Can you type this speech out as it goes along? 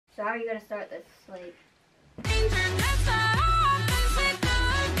So how are you gonna start this? Like.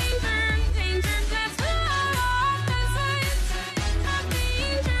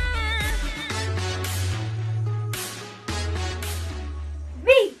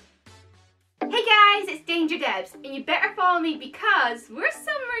 Me! Hey guys, it's Dangerdebbs, and you better follow me because we're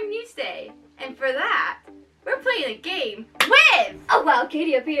somewhere new today. And for that, we're playing a game with... Oh wow,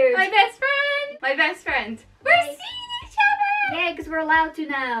 Katie appeared. My best friend! My best friend. We're seeing each other! Yeah, because we're allowed to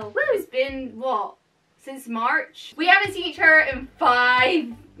now. Woo! It's been, what? Since March? We haven't seen each other in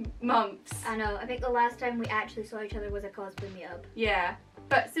 5 months. I know. I think the last time we actually saw each other was a cosplay meetup. Yeah.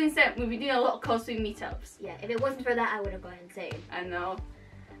 But since then, we've been doing a lot of cosplay meetups. Yeah, if it wasn't for that, I would have gone insane. I know.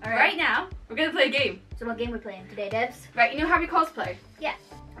 Alright. Right now, we're going to play a game. So what game are we playing today, Debs? Right, you know how we cosplay? Yeah.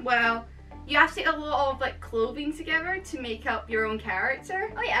 Well, you have to get a lot of like clothing together to make up your own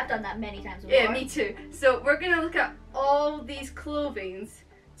character. Oh yeah, I've done that many times before. Yeah, me too. So we're going to look at all these clothings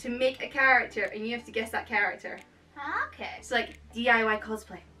to make a character, and you have to guess that character. Okay. It's like DIY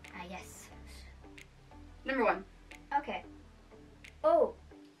cosplay. Ah, yes. Number 1. Okay. Oh,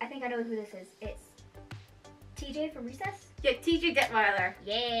 I think I know who this is. It's TJ from Recess? Yeah, TJ Detweiler.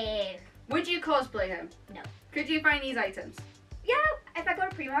 Yeah. Would you cosplay him? No. Could you find these items? Yeah, if I go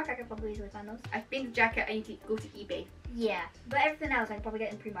to Primark, I could probably easily find those. I think the jacket, I need to go to eBay. Yeah, but everything else I can probably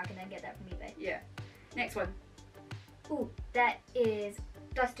get in Primark and then get that from eBay. Yeah. Next one. Ooh, that is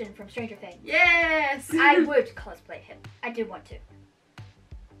Dustin from Stranger Things. Yes! I would cosplay him. I do want to.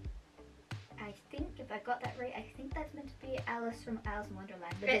 I think if I got that right, I think that's meant to be Alice from Alice in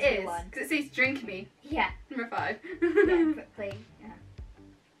Wonderland. The Disney one. Because it says drink me. Yeah. Number 5. Yeah, play. Yeah.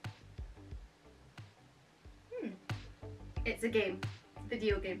 It's a game.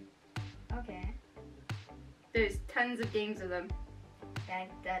 Video game. Okay. There's tons of games of them.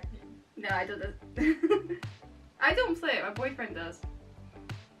 No, I don't. I don't play it. My boyfriend does.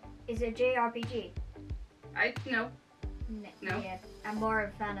 Is it JRPG? No. No. Yeah, I'm more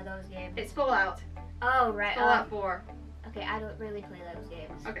a fan of those games. It's Fallout. Oh, right. Fallout 4. Okay, I don't really play those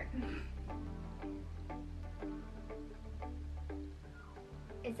games. Okay.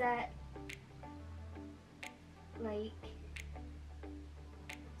 Is that like...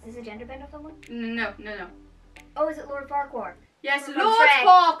 Is this a gender bend of someone? No. Oh, is it Lord Farquaad? Yes, Lord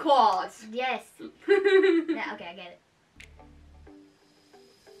Farquaad! Yes. Yeah, okay, I get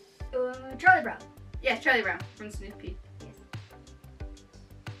it. Charlie Brown. Yes, Charlie Brown from Snoopy. Yes.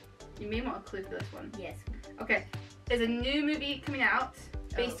 You may want a clue for this one. Yes. Okay. There's a new movie coming out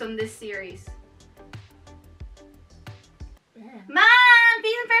based on this series. Yeah. Man,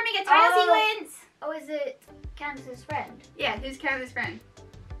 Bean and Ferb make a title sequence! Oh, is it Candace's friend? Yeah, who's Candace's friend?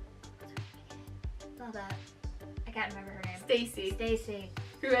 Not that. I can't remember her name. Stacy. Stacy.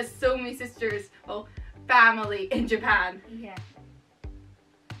 Who has so many sisters. Well, family in Japan. Yeah.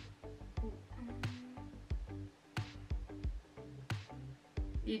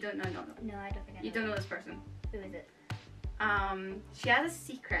 You don't know, no, I don't think I know. You don't know this person. Who is it? She has a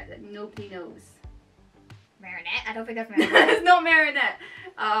secret that nobody knows. Marinette? I don't think that's Marinette. It's not Marinette.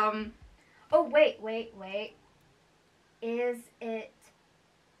 Oh, wait. Is it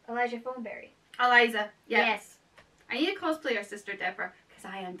Elijah Thornberry? Eliza, yeah. Yes. I need to cosplay our sister Deborah, because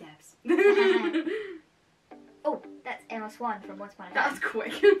I am Debs. Oh, that's Emma Swan from Once Upon a Time. That was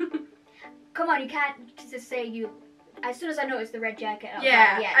quick. Come on, you can't just say you... As soon as I notice the red jacket,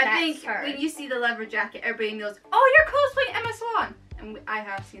 yeah, I think her. When you see the leather jacket, everybody knows, oh, you're cosplaying Emma Swan! And I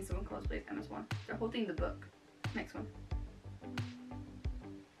have seen someone cosplay Emma Swan. They're holding the book. Next one.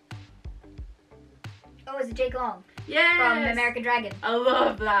 Oh, is it Jake Long? Yes! From American Dragon. I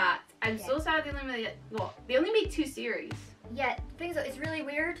love that. I'm so sad they only made 2 series. Yeah, the thing is, it's really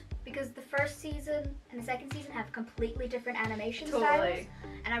weird because the first season and the second season have completely different animation styles.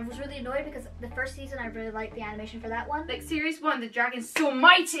 And I was really annoyed because the first season I really liked the animation for that one. Like series 1, the dragon's so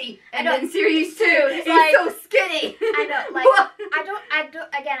mighty, and then series 2, he's like, so skinny. I know, like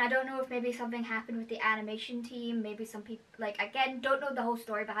I don't know if maybe something happened with the animation team. Maybe some people don't know the whole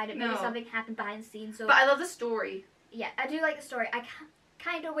story behind it. Maybe something happened behind the scenes. So, but I love the story. Yeah, I do like the story. I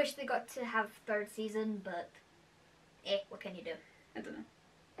kind of wish they got to have 3rd season, but what can you do? I don't know.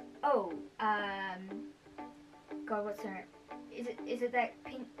 Oh, God, what's her? Is it that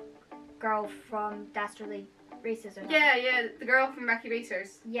pink girl from Dastardly Racers or something? Yeah, the girl from Wacky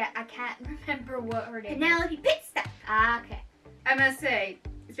Racers. Yeah, I can't remember what her name is. Penelope Pitstop. Ah, okay. I must say,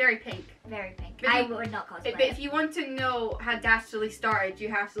 it's very pink. Very pink. But I would not cosplay But if you want to know how Dastardly started, you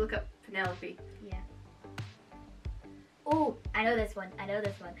have to look up Penelope. Yeah. Oh, I know this one.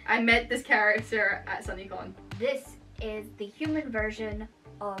 I met this character at SunnyCon. This is the human version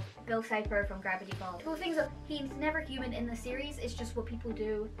of Bill Cipher from Gravity Falls. Cool things of he's never human in the series. It's just what people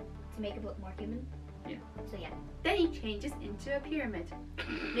do to make him look more human. Yeah. So yeah. Then he changes into a pyramid.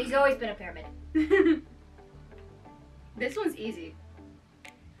 He's always been a pyramid. This one's easy.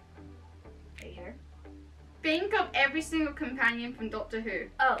 Are you sure? Think of every single companion from Doctor Who.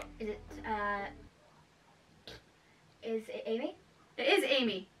 Oh, is it Amy? It is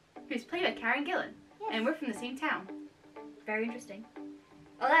Amy, who's played by Karen Gillan, Yes. and we're from the same town. Very interesting.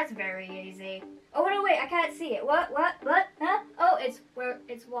 Oh, that's very easy. Oh no, wait, I can't see it. What? Huh? Oh, it's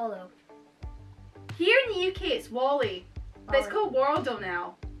Wallow. Here in the UK, it's Wally, but it's called Waldo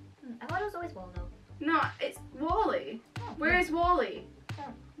now. I thought it was always Wallow. No, it's Wally. Oh, Where's Wally?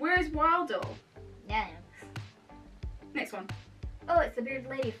 Oh. Where's Waldo? Yeah. Next one. Oh, it's the bearded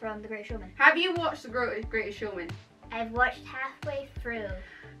lady from The Great Showman. Have you watched The Greatest Showman? I've watched halfway through,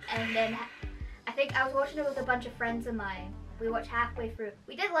 and then I think I was watching it with a bunch of friends of mine. We watched halfway through.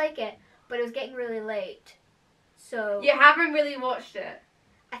 We did like it, but it was getting really late. So You haven't really watched it.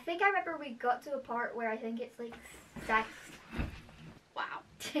 I think I remember we got to a part where I think it's like sex. Wow.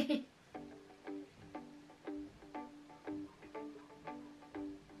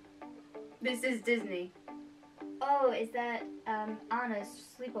 This is Disney. Oh, is that Anna's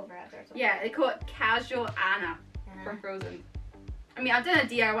sleepover out there? Yeah, they call it Casual Anna from Frozen. I mean, I've done a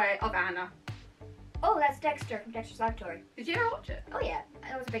DIY of Anna. Oh, that's Dexter from Dexter's Laboratory. Did you ever watch it? Oh yeah,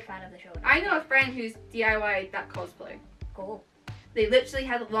 I was a big fan of the show. I know a friend who's DIY'd that cosplay. Cool. They literally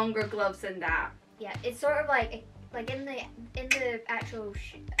had longer gloves than that. Yeah, it's sort of like in the actual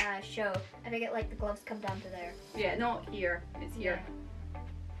show. I think it like the gloves come down to there. Yeah, not here. It's here.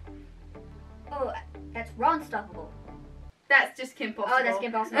 Yeah. Oh, that's Ron Stoppable. That's just Kim Possible. Oh, that's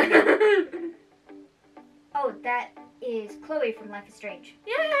Kim Possible. Oh, that is Chloe from Life is Strange.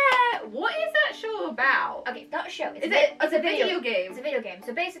 Yeah. What is that show about? Okay, not a show. It's a video game. It's a video game.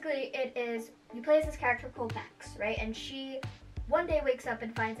 So basically, it is you play as this character called Max, right? And she one day wakes up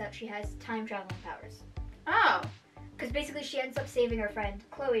and finds out she has time traveling powers. Oh. Because basically, she ends up saving her friend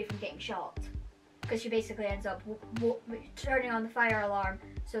Chloe from getting shot. Because she basically ends up turning on the fire alarm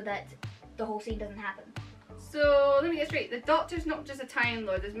so that the whole scene doesn't happen. So let me get straight. The Doctor's not just a Time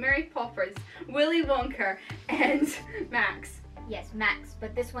Lord. There's Mary Poppins, Willy Wonka, and Max. Yes, Max.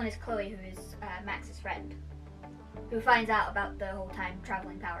 But this one is Chloe, who is Max's friend, who finds out about the whole time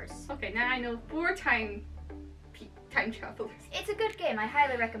traveling powers. Okay, now I know 4 time travelers. It's a good game. I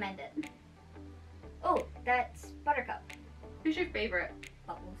highly recommend it. Oh, that's Buttercup. Who's your favorite?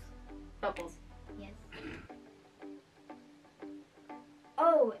 Bubbles. Bubbles. Yes.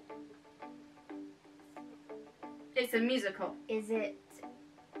 Oh. It's a musical. Is it?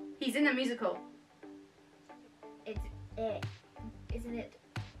 He's in a musical. It's it. Isn't it?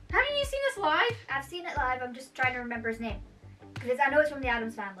 Haven't you seen this live? I've seen it live. I'm just trying to remember his name. Because I know it's from the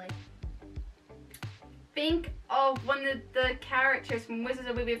Addams Family. Think of one of the characters from Wizards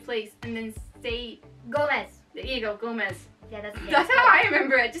of Waverly Place and then say... Gomez. There you go, Gomez. Yeah, that's the name. That's how I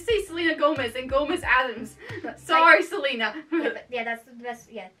remember it. Just say Selena Gomez and Gomez Adams. Sorry, Selena. Yeah, that's the best.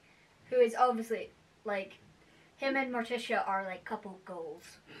 Yeah. Who is obviously, like, him and Morticia are like couple goals.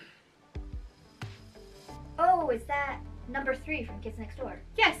 Oh, is that number 3 from Kids Next Door?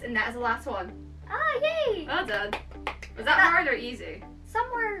 Yes, and that is the last one. Ah, yay! Well done. Was that hard or easy?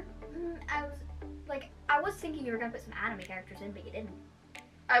 Somewhere, I was thinking you were gonna put some anime characters in, but you didn't.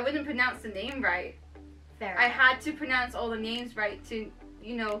 I wouldn't pronounce the name right. Fair I enough. had to pronounce all the names right to,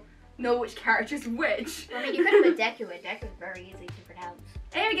 know which character's which. I mean, you could have put Deku in. Deku is very easy to pronounce.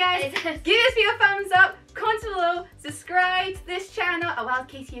 Anyway, guys, give this video a thumbs up, comment below, subscribe to this channel, a wild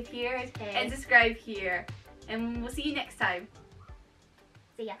Casey appears, and subscribe here. And we'll see you next time.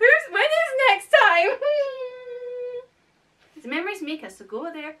 See ya. When is next time? The memories make us, so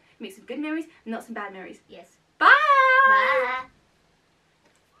go there, make some good memories, and not some bad memories. Yes. Bye! Bye.